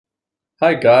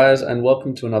Hi guys, and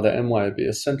welcome to another MYOB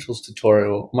Essentials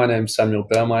tutorial. My name's Samuel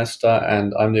Burmeister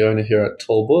and I'm the owner here at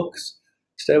Tall Books.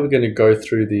 Today we're going to go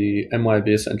through the MYOB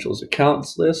Essentials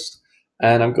accounts list,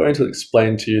 and I'm going to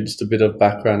explain to you just a bit of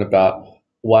background about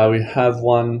why we have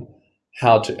one,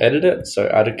 how to edit it, so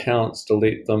add accounts,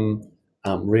 delete them,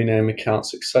 rename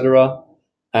accounts, etc.,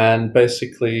 and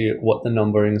basically what the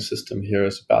numbering system here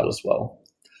is about as well.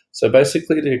 So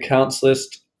basically the accounts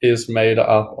list is made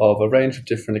up of a range of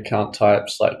different account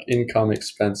types like income,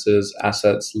 expenses,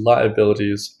 assets,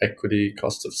 liabilities, equity,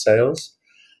 cost of sales.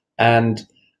 And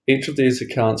each of these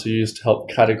accounts are used to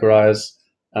help categorize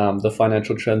the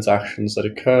financial transactions that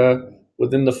occur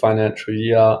within the financial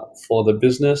year for the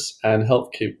business and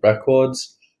help keep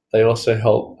records. They also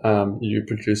help you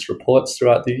produce reports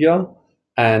throughout the year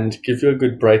and give you a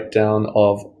good breakdown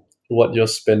of what you're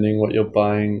spending, what you're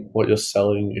buying, what you're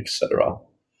selling, etc.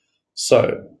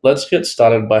 So let's get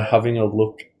started by having a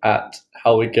look at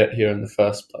how we get here in the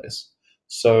first place.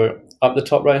 So up the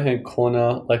top right hand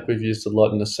corner, like we've used a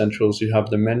lot in Essentials, you have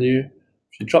the menu.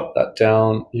 If you drop that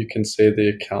down, you can see the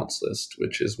accounts list,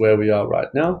 which is where we are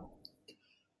right now.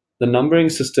 The numbering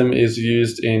system is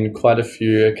used in quite a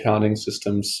few accounting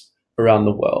systems around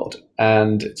the world,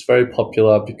 and it's very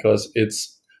popular because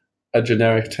it's a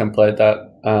generic template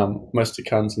that most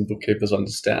accountants and bookkeepers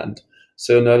understand.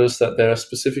 So you'll notice that there are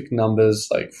specific numbers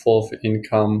like 4 for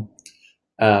income,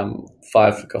 5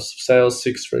 for cost of sales,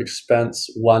 6 for expense,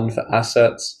 1 for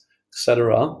assets,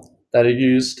 etc., that are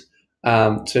used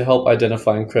to help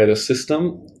identify and create a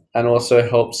system, and also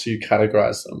helps you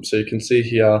categorize them. So you can see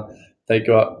here they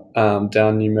go up,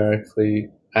 down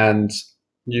numerically, and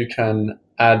you can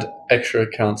add extra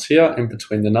accounts here in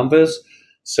between the numbers.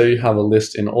 So you have a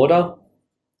list in order,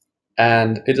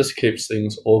 and it just keeps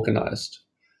things organized.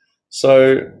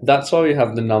 So that's why we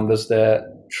have the numbers there.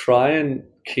 Try and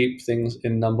keep things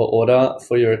in number order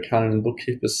for your accountant and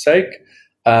bookkeeper's sake.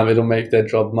 It'll make their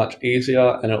job much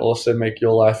easier, and it'll also make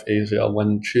your life easier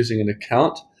when choosing an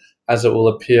account, as it will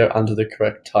appear under the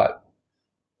correct type.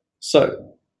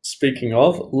 So speaking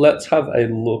of, let's have a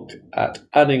look at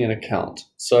adding an account.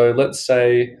 So let's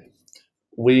say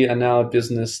we are now a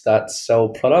business that sell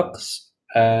products,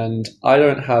 and I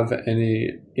don't have any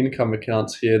income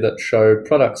accounts here that show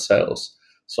product sales.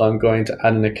 So I'm going to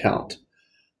add an account.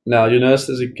 Now you notice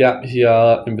there's a gap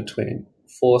here in between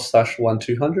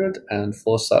 4/1200 and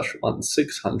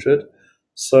 4/1600.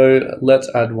 So let's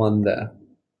add one there.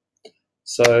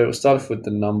 So we'll start off with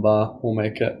the number. We'll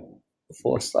make it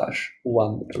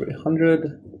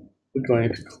 4/1300. We're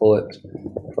going to call it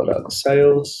product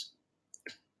sales.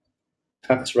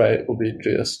 Tax rate will be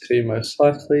GST most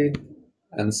likely,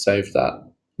 and save that.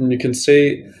 And you can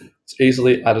see it's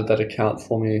easily added that account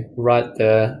for me right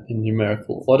there in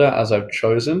numerical order as I've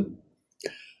chosen.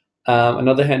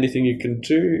 Another handy thing you can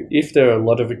do, if there are a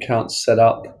lot of accounts set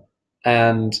up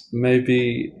and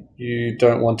maybe you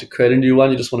don't want to create a new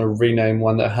one, you just want to rename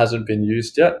one that hasn't been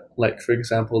used yet, like for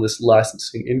example this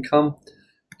licensing income,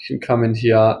 you can come in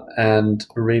here and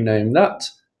rename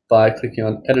that by clicking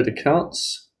on edit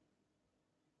accounts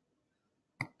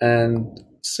and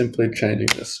simply changing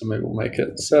this. So maybe we'll make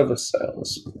it service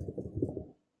sales.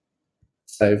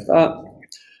 Save that,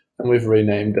 and we've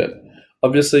renamed it.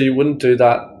 Obviously you wouldn't do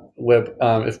that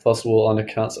if possible on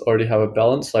accounts that already have a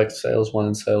balance like sales 1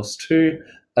 and sales 2,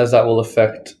 as that will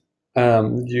affect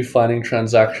you finding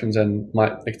transactions and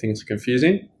might make things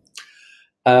confusing.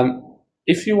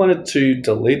 If you wanted to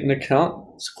delete an account,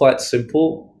 it's quite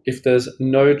simple. If there's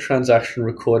no transaction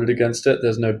recorded against it,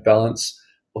 there's no balance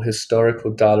or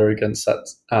historical data against that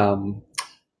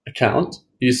account,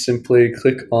 you simply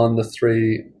click on the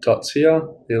 3 dots here,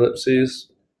 the ellipses,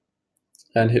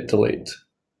 and hit delete.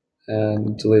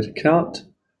 And delete account,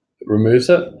 it removes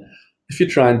it. If you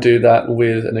try and do that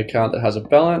with an account that has a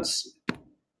balance,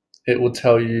 it will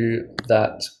tell you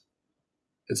that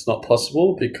it's not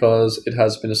possible because it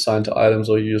has been assigned to items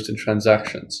or used in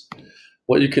transactions.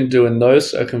 What you can do in those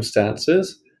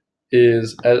circumstances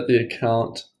is edit the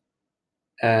account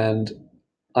and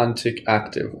untick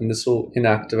active, and this will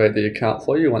inactivate the account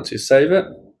for you once you save it.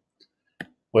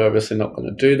 We're obviously not going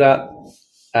to do that,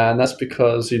 and that's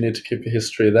because you need to keep a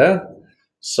history there.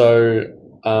 So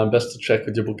best to check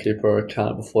with your bookkeeper or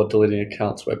accountant before deleting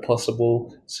accounts where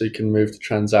possible, so you can move the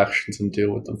transactions and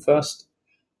deal with them first.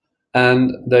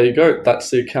 And there you go, that's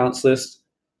the accounts list,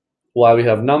 why we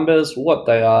have numbers, what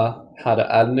they are, how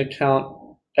to add an account,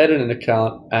 edit an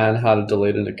account, and how to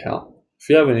delete an account. If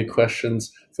you have any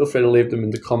questions, feel free to leave them in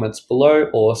the comments below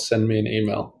or send me an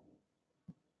email.